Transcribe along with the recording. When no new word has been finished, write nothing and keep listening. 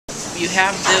you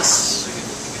have this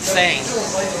thing,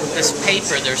 this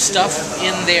paper, there's stuff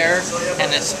in there and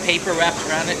this paper wrapped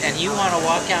around it, and you want to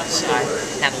walk outside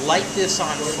and light this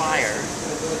on fire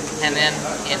and then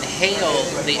inhale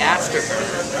the afterburn.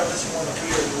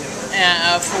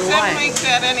 For why? Doesn't make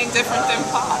that any different than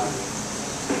pot.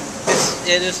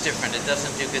 It is different. It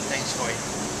doesn't do good things for you.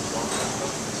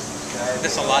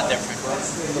 It's a lot different.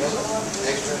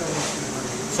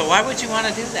 So why would you want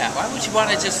to do that? Why would you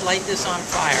want to just light this on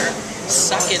fire,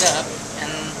 suck it up,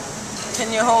 and...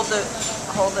 Can you hold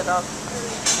it up?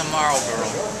 Tomorrow,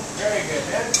 girl.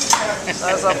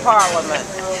 As a parliament.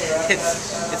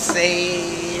 It's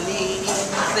sailing,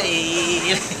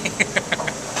 sailing.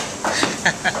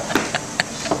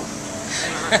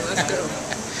 Alright, let's go.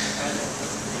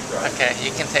 Okay,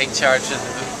 you can take charge of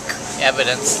the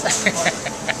evidence.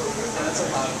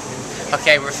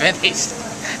 Okay, we're finished.